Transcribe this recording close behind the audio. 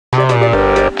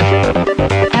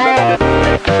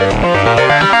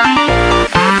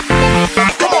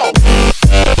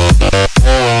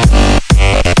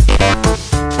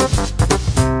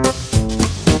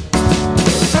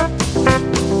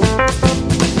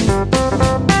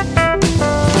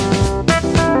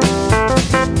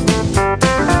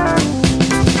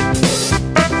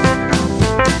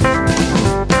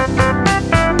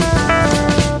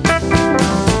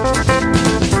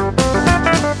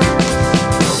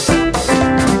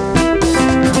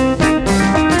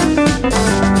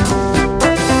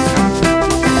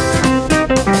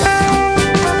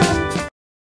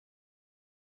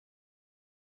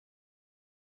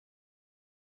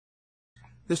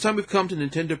This time we've come to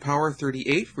Nintendo Power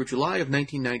 38 for July of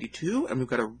 1992, and we've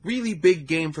got a really big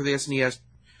game for the SNES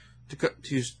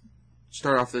to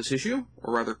start off this issue,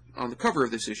 or rather on the cover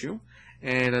of this issue,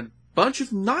 and a bunch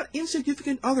of not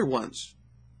insignificant other ones.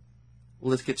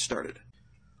 Let's get started.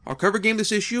 Our cover game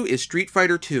this issue is Street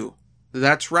Fighter II.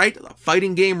 That's right, the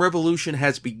fighting game revolution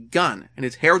has begun, and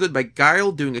it's heralded by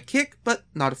Guile doing a kick, but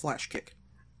not a flash kick.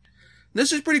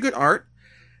 This is pretty good art.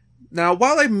 Now,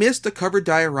 while I missed the cover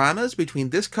dioramas between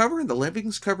this cover and the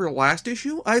Lemmings cover last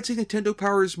issue, I'd say Nintendo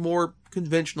Power's more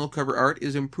conventional cover art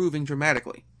is improving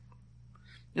dramatically.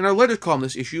 In our letters column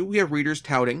this issue, we have readers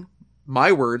touting,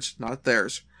 my words, not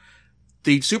theirs,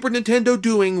 the Super Nintendo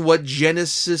doing what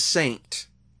Genesis ain't.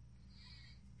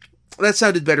 That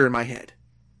sounded better in my head.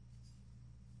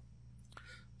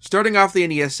 Starting off the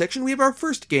NES section, we have our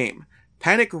first game,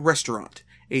 Panic Restaurant,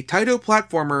 a Taito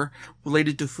platformer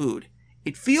related to food.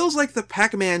 It feels like the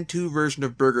Pac-Man 2 version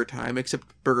of Burger Time,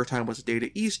 except Burger Time was a Data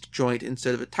East joint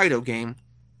instead of a Taito game,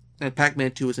 and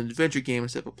Pac-Man 2 is an adventure game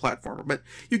instead of a platformer. But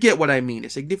you get what I mean,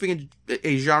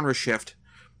 a genre shift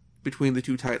between the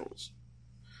two titles,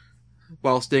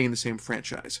 while staying in the same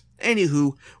franchise.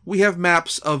 Anywho, we have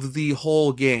maps of the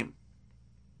whole game.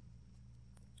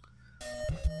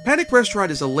 Panic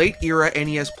Restaurant is a late-era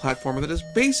NES platformer that has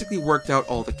basically worked out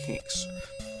all the kinks.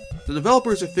 The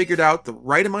developers have figured out the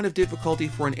right amount of difficulty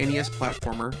for an NES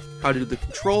platformer, how to do the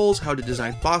controls, how to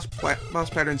design boss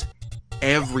patterns,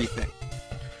 everything.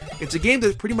 It's a game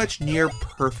that's pretty much near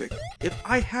perfect, if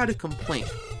I had a complaint.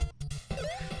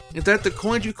 It's that the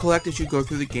coins you collect as you go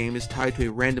through the game is tied to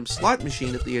a random slot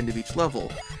machine at the end of each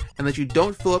level, and that you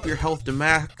don't fill up your health to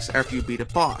max after you beat a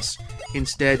boss.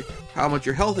 Instead, how much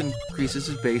your health increases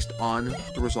is based on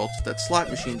the results that slot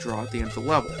machine draw at the end of the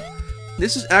level.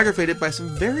 This is aggravated by some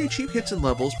very cheap hits and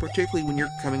levels, particularly when you're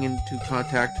coming into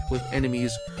contact with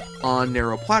enemies on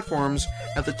narrow platforms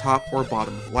at the top or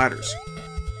bottom of ladders.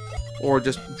 Or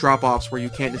just drop-offs where you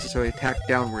can't necessarily attack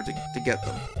downwards to get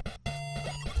them.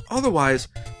 Otherwise,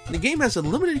 the game has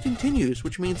unlimited continues,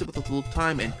 which means that with a little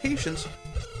time and patience,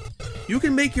 you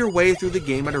can make your way through the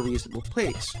game at a reasonable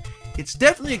pace. It's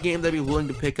definitely a game that I'd be willing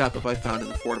to pick up if I found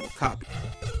an affordable copy.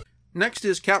 Next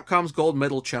is Capcom's Gold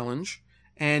Medal Challenge.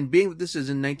 And being that this is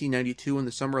in 1992 and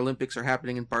the Summer Olympics are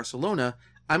happening in Barcelona,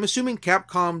 I'm assuming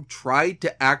Capcom tried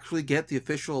to actually get the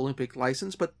official Olympic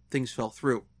license, but things fell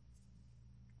through.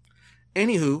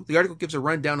 Anywho, the article gives a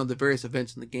rundown of the various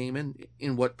events in the game and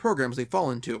in what programs they fall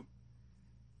into.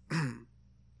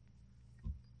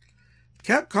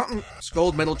 Capcom's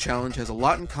Gold Medal Challenge has a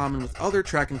lot in common with other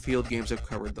track and field games I've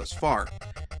covered thus far,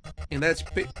 and that's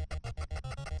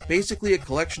basically a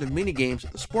collection of minigames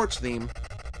with a sports theme,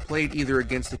 played either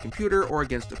against a computer or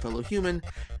against a fellow human,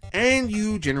 and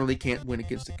you generally can't win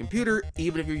against a computer,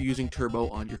 even if you're using turbo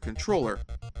on your controller.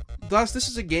 Thus, this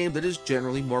is a game that is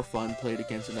generally more fun played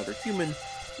against another human,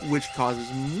 which causes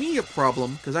me a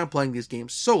problem because I'm playing these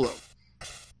games solo.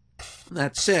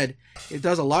 That said, it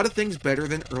does a lot of things better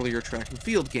than earlier track and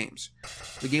field games.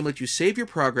 The game lets you save your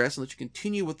progress and lets you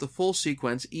continue with the full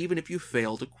sequence even if you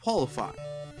fail to qualify.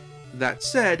 That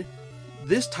said,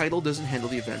 this title doesn't handle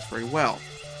the events very well.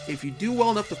 If you do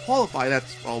well enough to qualify,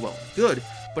 that's all well and good,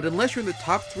 but unless you're in the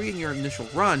top 3 in your initial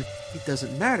run, it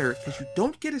doesn't matter because you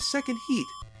don't get a second heat.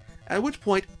 At which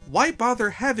point, why bother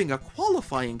having a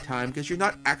qualifying time because you're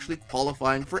not actually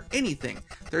qualifying for anything?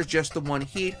 There's just the one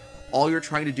heat, all you're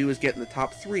trying to do is get in the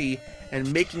top 3,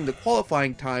 and making the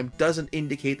qualifying time doesn't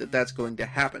indicate that that's going to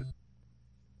happen.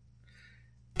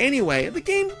 Anyway, the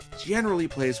game generally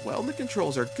plays well and the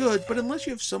controls are good, but unless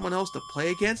you have someone else to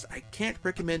play against, I can't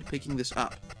recommend picking this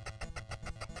up.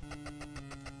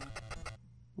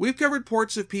 We've covered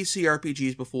ports of PC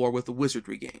RPGs before with the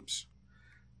Wizardry games.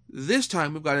 This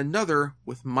time we've got another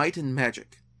with Might and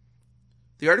Magic.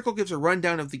 The article gives a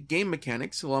rundown of the game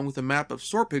mechanics along with a map of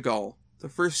Sorpigal, the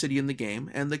first city in the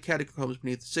game, and the catacombs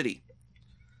beneath the city.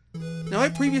 Now,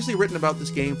 I've previously written about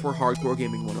this game for Hardcore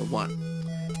Gaming 101.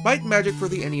 Might and Magic for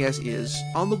the NES is,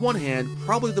 on the one hand,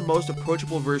 probably the most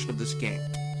approachable version of this game.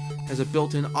 has a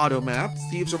built-in auto map.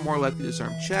 Thieves are more likely to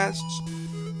disarm chests.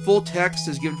 Full text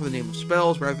is given for the name of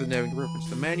spells rather than having to reference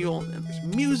the manual. And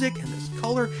there's music, and there's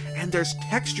color, and there's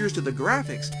textures to the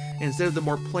graphics, instead of the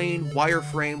more plain,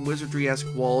 wireframe, wizardry-esque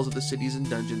walls of the cities and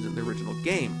dungeons in the original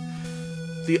game.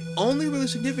 The only really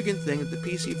significant thing that the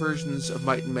PC versions of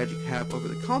Might and Magic have over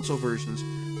the console versions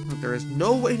is that there is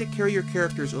no way to carry your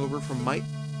characters over from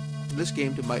this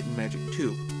game to Might and Magic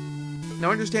 2. Now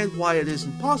I understand why it is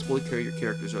impossible to carry your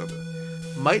characters over.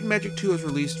 Might and Magic 2 was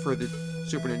released for the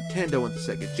Super Nintendo and the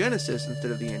Sega Genesis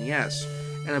instead of the NES,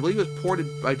 and I believe it was ported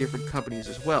by different companies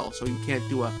as well, so you can't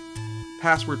do a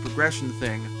password progression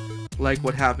thing like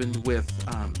what happened with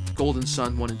Golden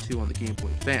Sun 1 and 2 on the Game Boy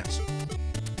Advance.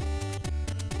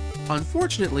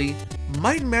 Unfortunately,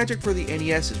 Might and Magic for the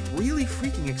NES is really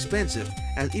freaking expensive,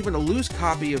 as even a loose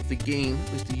copy of the game,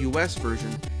 at least the US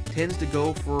version, tends to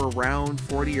go for around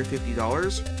 $40 or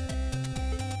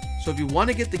 $50. So if you want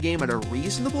to get the game at a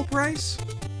reasonable price,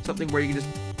 something where you can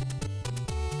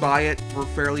just buy it for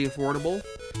fairly affordable,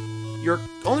 your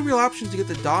only real option is to get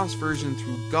the DOS version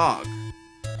through GOG.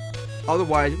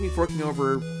 Otherwise, you'll be forking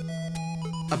over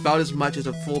about as much as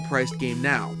a full-priced game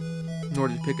now in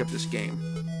order to pick up this game.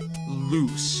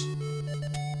 Loose.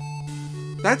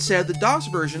 That said, the DOS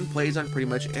version plays on pretty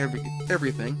much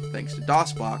everything, thanks to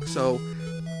DOSBox, so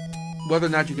whether or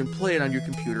not you can play it on your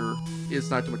computer is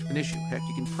not too much of an issue. Heck,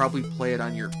 you can probably play it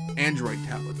on your Android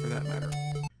tablet, for that matter.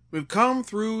 We've come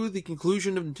through the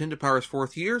conclusion of Nintendo Power's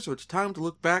 4th year, so it's time to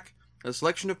look back at a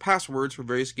selection of passwords for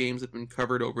various games that have been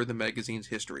covered over the magazine's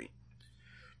history.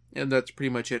 And that's pretty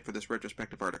much it for this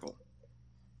retrospective article.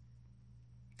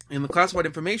 In the classified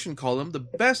information column, the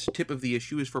best tip of the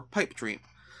issue is for Pipe Dream.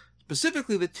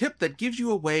 Specifically, the tip that gives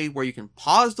you a way where you can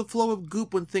pause the flow of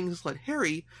goop when things get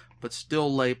hairy, but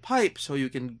still lay pipe so you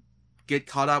can get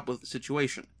caught up with the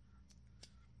situation.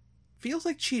 Feels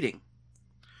like cheating.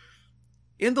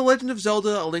 In The Legend of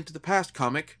Zelda: A Link to the Past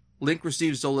comic, Link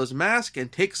receives Zola's mask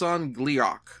and takes on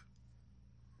Gleeok.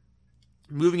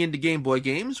 Moving into Game Boy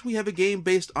games, we have a game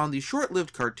based on the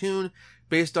short-lived cartoon,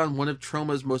 based on one of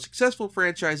Troma's most successful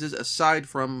franchises aside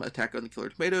from Attack on the Killer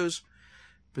Tomatoes,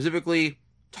 specifically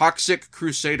Toxic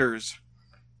Crusaders.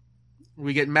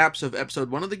 We get maps of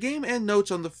episode 1 of the game and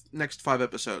notes on the next 5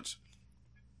 episodes.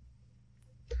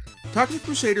 Toxic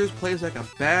Crusaders plays like a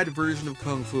bad version of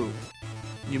Kung Fu.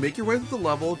 You make your way through the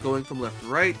level, going from left to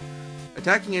right,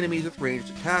 attacking enemies with ranged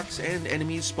attacks, and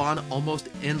enemies spawn almost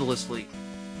endlessly,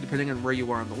 depending on where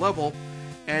you are on the level,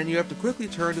 and you have to quickly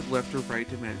turn to the left or right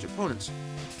to manage opponents.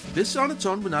 This on its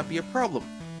own would not be a problem.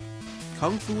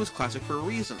 Kung Fu is classic for a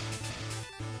reason.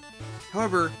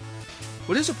 However,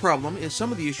 what is a problem is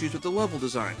some of the issues with the level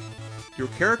design. Your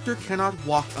character cannot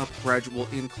walk up gradual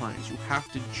inclines. You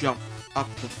have to jump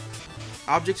up them.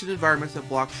 Objects and environments that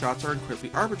block shots are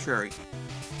incredibly arbitrary.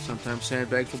 Sometimes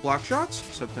sandbags will block shots,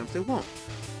 sometimes they won't.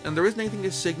 And there isn't anything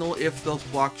to signal if they'll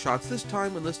block shots this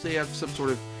time unless they have some sort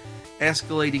of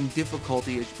escalating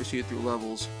difficulty as you proceed through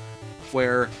levels,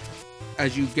 where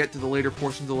as you get to the later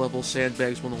portions of the level,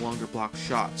 sandbags will no longer block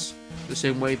shots, the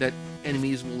same way that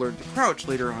enemies will learn to crouch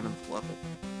later on in the level.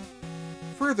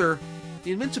 Further,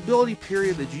 the invincibility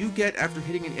period that you get after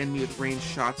hitting an enemy with ranged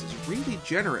shots is really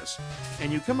generous,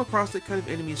 and you come across that kind of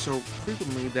enemy so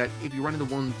frequently that if you run into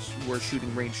ones who are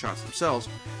shooting ranged shots themselves,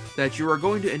 that you are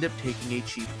going to end up taking a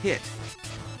cheap hit.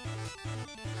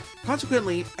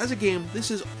 Consequently, as a game, this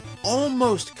is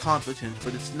almost competent,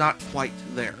 but it's not quite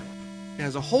there. It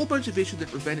has a whole bunch of issues that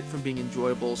prevent it from being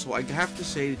enjoyable, so I have to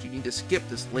say that you need to skip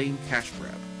this lame cash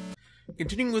grab.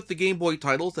 Continuing with the Game Boy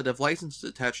titles that have licenses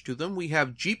attached to them, we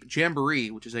have Jeep Jamboree,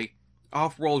 which is a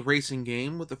off-world racing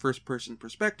game with a first-person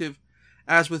perspective,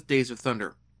 as with Days of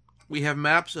Thunder. We have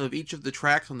maps of each of the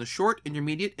tracks on the short,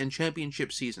 intermediate, and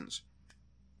championship seasons.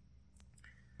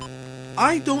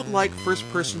 I don't like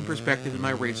first-person perspective in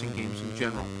my racing games in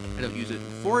general. I don't use it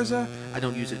in Forza, I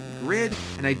don't use it in Grid,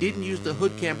 and I didn't use the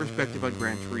hood cam perspective on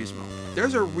Gran Turismo.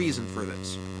 There's a reason for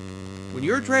this. When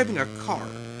you're driving a car,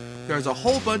 there's a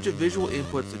whole bunch of visual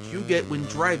inputs that you get when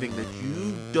driving that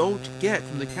you don't get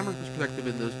from the camera perspective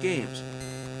in those games.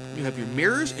 You have your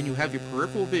mirrors and you have your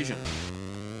peripheral vision.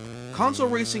 Console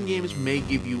racing games may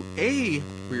give you a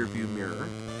rear view mirror,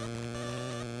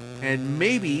 and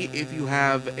maybe if you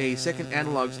have a second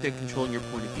analog stick controlling your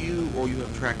point of view or you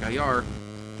have track IR,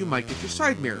 you might get your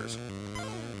side mirrors.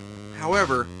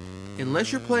 However,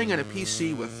 unless you're playing on a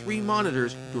PC with 3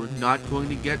 monitors, you're not going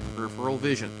to get peripheral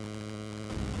vision.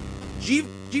 Jeep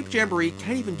Jamboree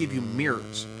can't even give you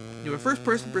mirrors. You have a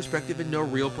first-person perspective and no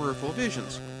real peripheral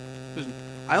visions.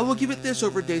 I will give it this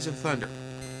over Days of Thunder.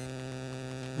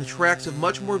 The tracks have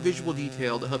much more visual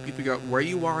detail to help you figure out where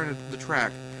you are on the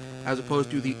track, as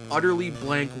opposed to the utterly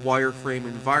blank wireframe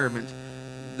environment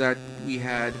that we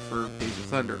had for Days of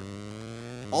Thunder.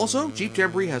 Also, Jeep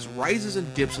Jamboree has rises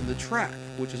and dips in the track,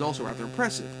 which is also rather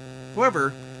impressive.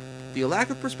 However, the lack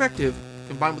of perspective,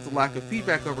 combined with the lack of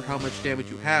feedback over how much damage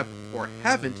you have or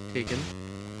haven't taken,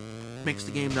 makes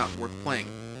the game not worth playing.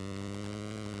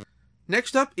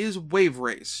 Next up is Wave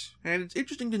Race, and it's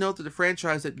interesting to note that a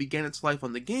franchise that began its life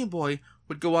on the Game Boy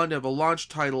would go on to have a launch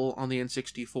title on the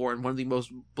N64 and one of the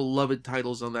most beloved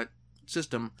titles on that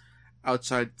system,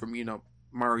 outside from,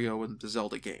 Mario and the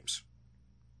Zelda games.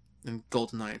 And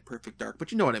GoldenEye and Perfect Dark,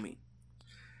 but you know what I mean.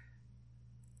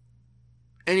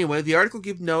 Anyway, the article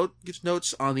gives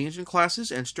notes on the engine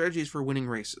classes and strategies for winning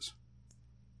races.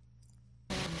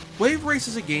 Wave Race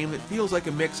is a game that feels like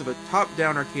a mix of a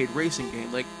top-down arcade racing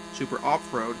game like Super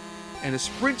Off-Road and a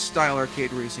sprint-style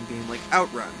arcade racing game like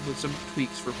Outrun, with some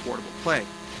tweaks for portable play.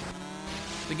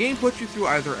 The game puts you through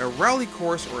either a rally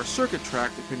course or a circuit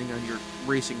track, depending on your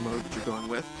racing mode that you're going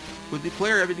with the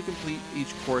player having to complete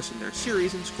each course in their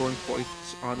series and scoring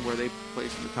points on where they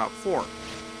place in the top 4.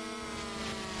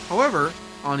 However,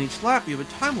 on each lap you have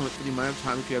a time limit for the amount of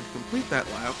time that you have to complete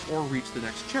that lap or reach the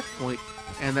next checkpoint,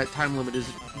 and that time limit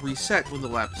is reset when the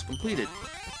lap is completed.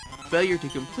 Failure to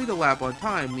complete a lap on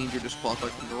time means you're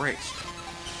disqualified from the race.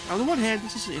 On the one hand,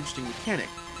 this is an interesting mechanic.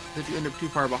 If you end up too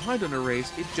far behind on a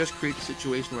race, it just creates a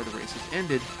situation where the race has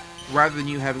ended, rather than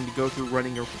you having to go through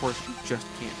running a course you just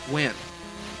can't win.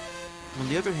 On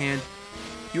the other hand,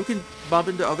 you can bump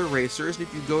into other racers, and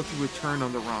if you go through a turn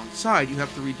on the wrong side, you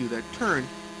have to redo that turn,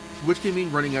 which can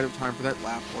mean running out of time for that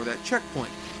lap or that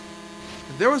checkpoint.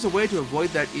 If there was a way to avoid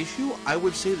that issue, I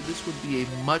would say that this would be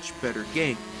a much better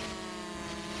game.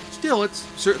 Still, it's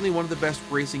certainly one of the best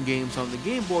racing games on the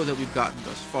Game Boy that we've gotten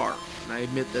thus far, and I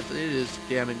admit that it is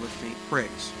damning with faint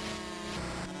praise.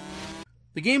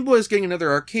 The Game Boy is getting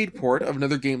another arcade port of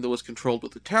another game that was controlled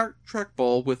with the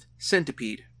trackball with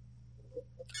Centipede.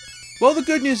 Well, the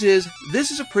good news is, this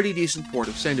is a pretty decent port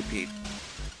of Centipede.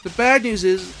 The bad news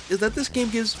is that this game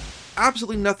gives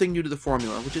absolutely nothing new to the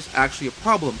formula, which is actually a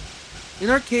problem. In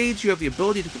arcades, you have the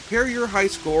ability to compare your high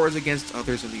scores against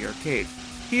others in the arcade.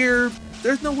 Here,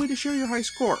 there's no way to share your high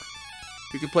score.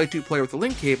 You can play 2-player with a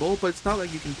link cable, but it's not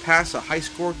like you can pass a high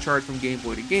score chart from Game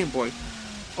Boy to Game Boy.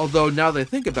 Although, now that I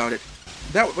think about it,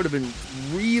 that would have been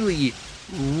really,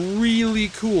 really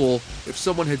cool if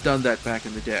someone had done that back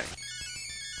in the day.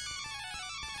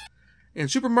 In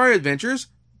Super Mario Adventures,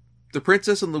 the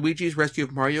Princess and Luigi's rescue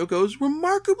of Mario goes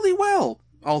remarkably well,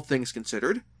 all things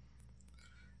considered.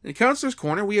 In Counselor's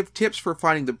Corner, we have tips for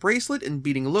finding the bracelet and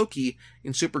beating Loki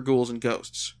in Super Ghouls and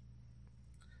Ghosts.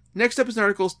 Next up is an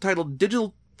article titled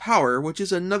Digital Power, which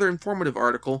is another informative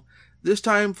article, this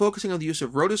time focusing on the use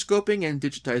of rotoscoping and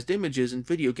digitized images in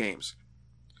video games.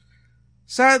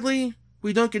 Sadly,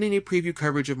 we don't get any preview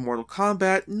coverage of Mortal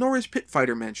Kombat, nor is Pit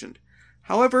Fighter mentioned.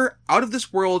 However, Out of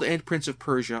This World and Prince of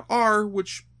Persia are,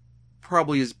 which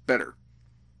probably is better.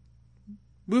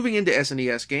 Moving into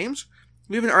SNES games,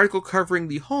 we have an article covering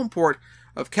the home port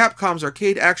of Capcom's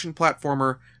arcade action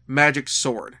platformer Magic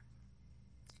Sword.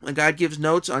 The guide gives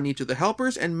notes on each of the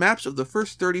helpers and maps of the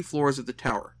first 30 floors of the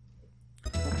tower.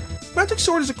 Magic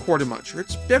Sword is a quarter muncher.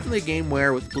 It's definitely a game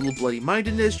where, with little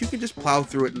bloody-mindedness, you can just plow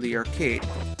through it in the arcade.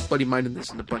 Bloody-mindedness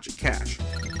and a bunch of cash.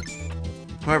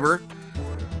 However,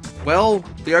 well,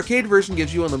 the arcade version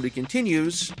gives you unlimited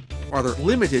continues, or rather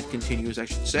limited continues I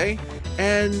should say,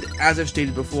 and as I've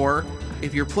stated before,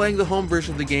 if you're playing the home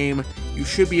version of the game, you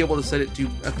should be able to set it to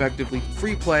effectively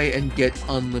free play and get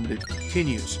unlimited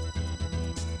continues.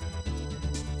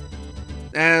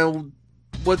 And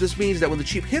what this means is that when the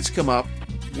cheap hits come up,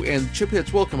 and cheap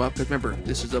hits will come up, because remember,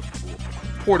 this is a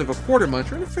port of a quarter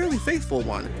muncher and a fairly faithful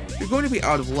one, you're going to be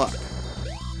out of luck.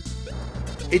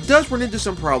 It does run into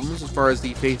some problems as far as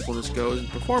the faithfulness goes and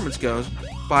performance goes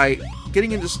by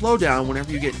getting into slowdown whenever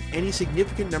you get any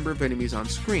significant number of enemies on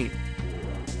screen.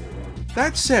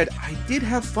 That said, I did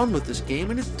have fun with this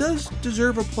game, and it does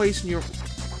deserve a place in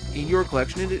your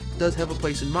collection, and it does have a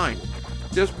place in mine.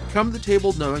 Just come to the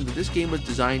table knowing that this game was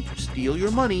designed to steal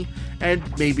your money and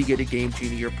maybe get a Game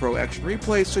Genie or Pro Action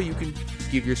Replay so you can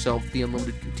give yourself the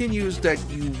unlimited continues that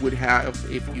you would have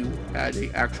if you had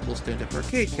an actual stand-up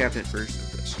arcade cabinet version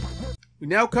of this. We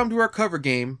now come to our cover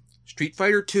game, Street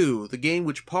Fighter II, the game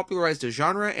which popularized a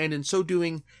genre and in so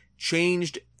doing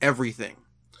changed everything.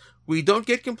 We don't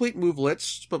get complete move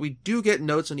lists, but we do get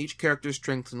notes on each character's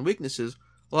strengths and weaknesses,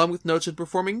 along with notes on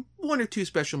performing 1 or 2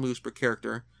 special moves per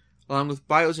character, along with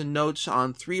bios and notes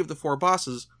on 3 of the 4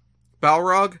 bosses,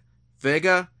 Balrog,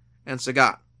 Vega, and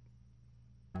Sagat.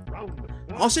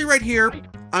 I'll say right here,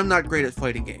 I'm not great at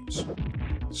fighting games.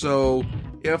 So,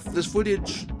 if this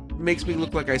footage makes me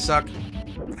look like I suck.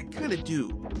 I kind of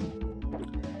do.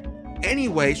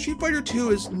 Anyway, Street Fighter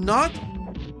 2 is not,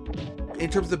 in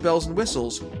terms of the bells and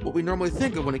whistles, what we normally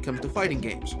think of when it comes to fighting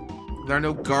games. There are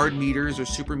no guard meters or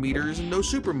super meters and no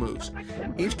super moves.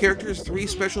 Each character has 3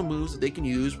 special moves that they can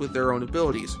use with their own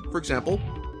abilities. For example,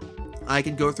 I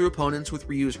can go through opponents with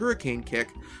Ryu's Hurricane Kick,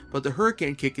 but the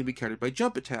Hurricane Kick can be countered by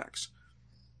jump attacks.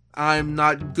 I'm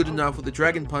not good enough with the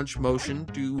Dragon Punch motion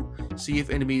to see if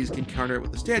enemies can counter it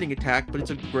with a standing attack, but it's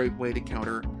a great way to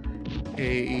counter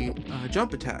a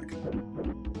jump attack.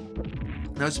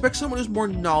 Now, I expect someone who's more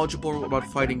knowledgeable about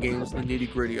fighting games and the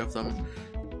nitty-gritty of them,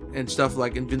 and stuff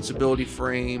like invincibility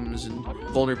frames and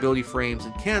vulnerability frames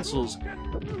and cancels,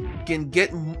 can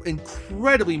get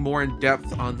incredibly more in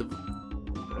depth on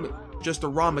just the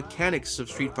raw mechanics of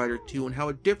Street Fighter 2 and how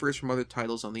it differs from other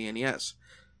titles on the NES.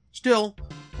 Still,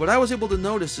 what I was able to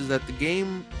notice is that the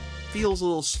game feels a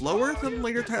little slower than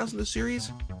later titles in the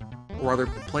series, or rather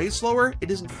plays slower. It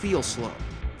doesn't feel slow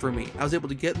for me. I was able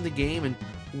to get in the game and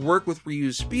work with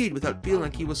Ryu's speed without feeling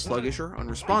like he was sluggish or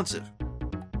unresponsive.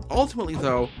 Ultimately,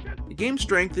 though, the game's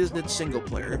strength isn't its single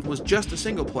player. If it was just a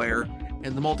single player,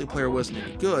 and the multiplayer wasn't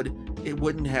any good, it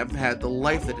wouldn't have had the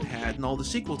life that it had and all the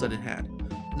sequels that it had.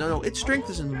 No, its strength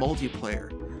is in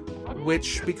multiplayer,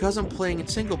 which, because I'm playing in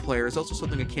single player, is also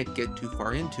something I can't get too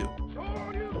far into.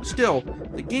 Still,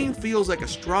 the game feels like a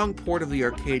strong port of the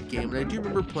arcade game, and I do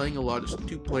remember playing a lot of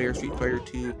 2-player Street Fighter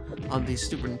 2 on the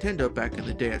Super Nintendo back in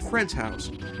the day at friend's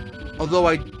house, although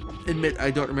I admit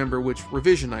I don't remember which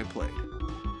revision I played.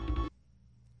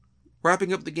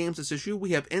 Wrapping up the games this issue,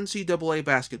 we have NCAA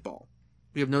Basketball.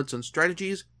 We have notes on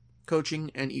strategies, coaching,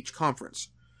 and each conference.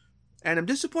 And I'm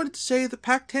disappointed to say the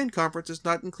Pac-10 conference is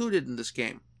not included in this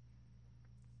game.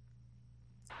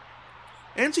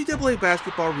 NCAA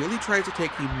Basketball really tries to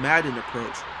take the Madden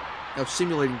approach of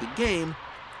simulating the game,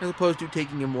 as opposed to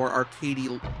taking a more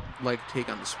arcadey-like take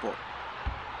on the sport.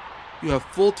 You have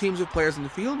full teams of players in the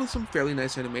field with some fairly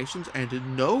nice animations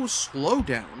and no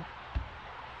slowdown,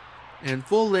 and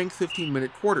full-length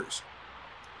 15-minute quarters.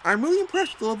 I'm really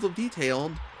impressed with the level of detail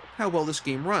and how well this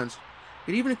game runs.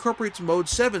 It even incorporates Mode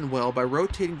 7 well by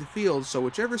rotating the field so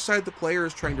whichever side the player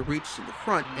is trying to reach is in the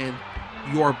front and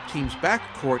your team's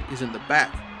backcourt is in the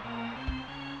back.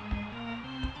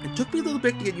 It took me a little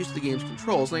bit to get used to the game's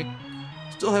controls, and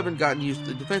I still haven't gotten used to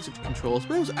the defensive controls,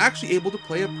 but I was actually able to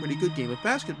play a pretty good game of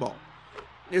basketball.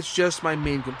 It's just my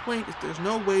main complaint is there's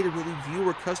no way to really view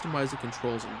or customize the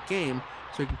controls in the game,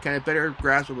 so I can kind of better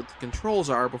grasp what the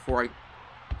controls are before I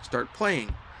start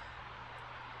playing.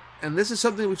 And this is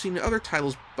something we've seen in other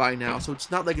titles by now, so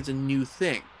it's not like it's a new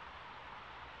thing.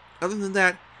 Other than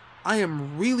that, I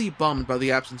am really bummed by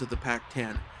the absence of the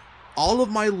Pac-10. All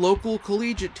of my local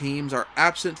collegiate teams are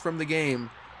absent from the game.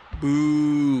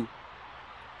 Boo!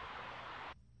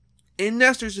 In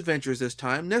Nestor's Adventures this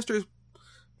time, Nestor's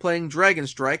playing Dragon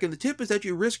Strike, and the tip is that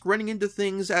you risk running into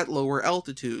things at lower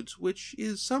altitudes, which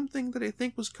is something that I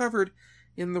think was covered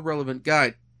in the relevant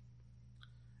guide.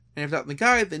 And if not in the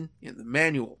guide, then in the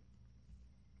manual.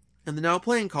 In the Now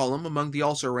Playing column, among the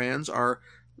also-rans are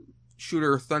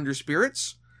Shooter Thunder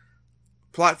Spirits,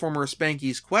 Platformer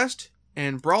Spanky's Quest,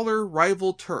 and Brawler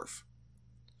Rival Turf.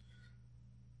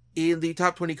 In the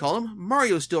Top 20 column,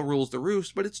 Mario still rules the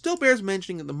roost, but it still bears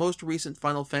mentioning that the most recent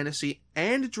Final Fantasy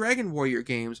and Dragon Warrior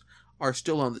games are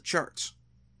still on the charts.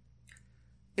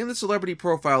 In the Celebrity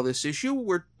Profile this issue,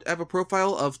 we have a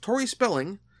profile of Tori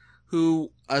Spelling,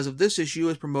 who, as of this issue,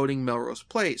 is promoting Melrose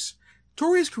Place.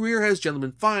 Tori's career has generally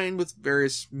been fine, with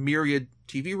various myriad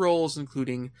TV roles,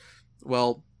 including,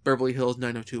 well, Beverly Hills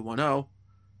 90210.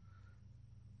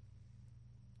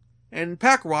 And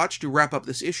Pack Watch, to wrap up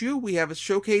this issue, we have a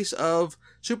showcase of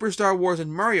Super Star Wars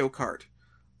and Mario Kart.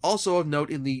 Also of note,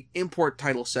 in the import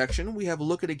title section, we have a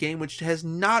look at a game which has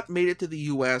not made it to the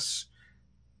US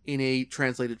in a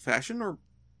translated fashion, or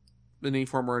in any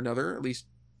form or another, at least,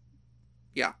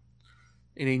 yeah,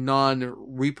 in a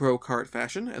non-repro kart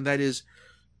fashion, and that is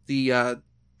the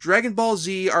Dragon Ball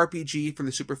Z RPG for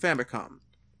the Super Famicom.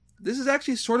 This is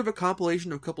actually sort of a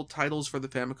compilation of a couple titles for the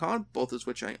Famicom, both of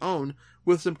which I own,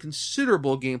 with some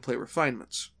considerable gameplay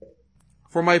refinements.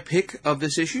 For my pick of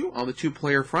this issue, on the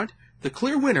 2-player front, the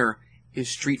clear winner is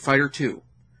Street Fighter 2.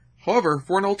 However,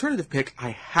 for an alternative pick, I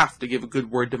have to give a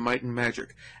good word to Might and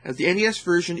Magic, as the NES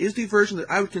version is the version that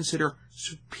I would consider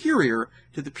superior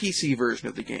to the PC version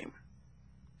of the game.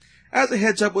 As a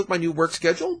heads up with my new work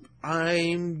schedule,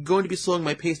 I'm going to be slowing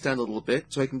my pace down a little bit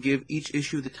so I can give each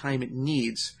issue the time it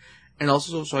needs, and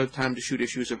also so I have time to shoot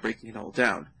issues of breaking it all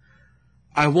down.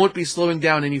 I won't be slowing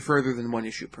down any further than 1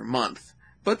 issue per month,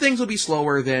 but things will be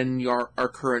slower than our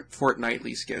current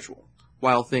fortnightly schedule,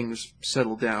 while things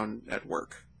settle down at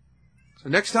work. So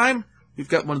next time, we've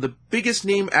got one of the biggest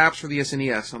name apps for the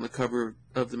SNES on the cover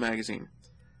of the magazine.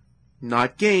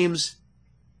 Not games,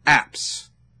 apps.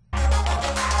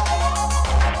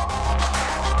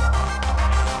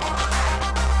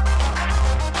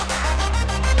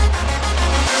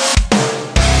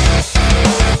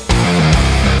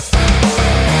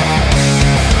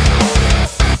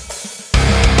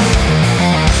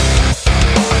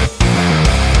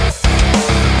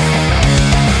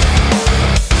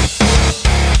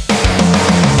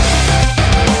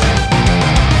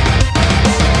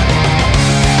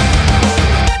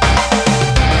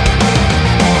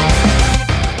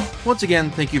 Once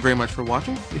again, thank you very much for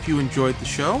watching. If you enjoyed the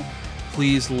show,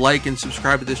 please like and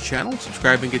subscribe to this channel.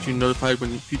 Subscribing gets you notified when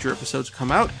future episodes come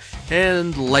out,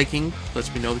 and liking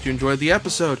lets me know that you enjoyed the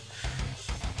episode.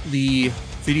 The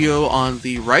video on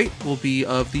the right will be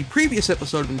of the previous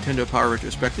episode of Nintendo Power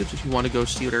Retrospectives, if you want to go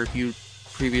see what I reviewed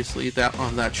previously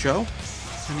on that show.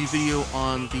 And the video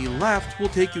on the left will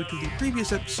take you to the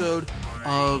previous episode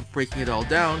of Breaking It All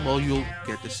Down, well, you'll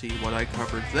get to see what I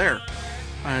covered there.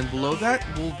 And below that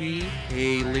will be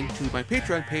a link to my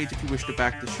Patreon page if you wish to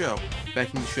back the show.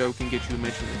 Backing the show can get you a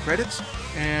mention in credits,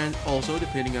 and also,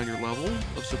 depending on your level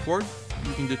of support,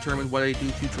 you can determine what I do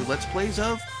future Let's Plays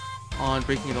of on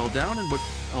Breaking It All Down, and what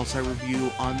else I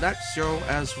review on that show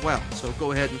as well. So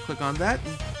go ahead and click on that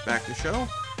and back the show.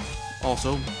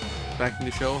 Also, backing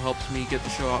the show helps me get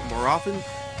the show out more often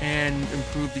and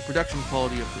improve the production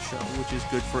quality of the show, which is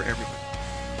good for everyone.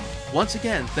 Once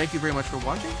again, thank you very much for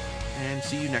watching, and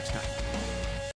see you next time.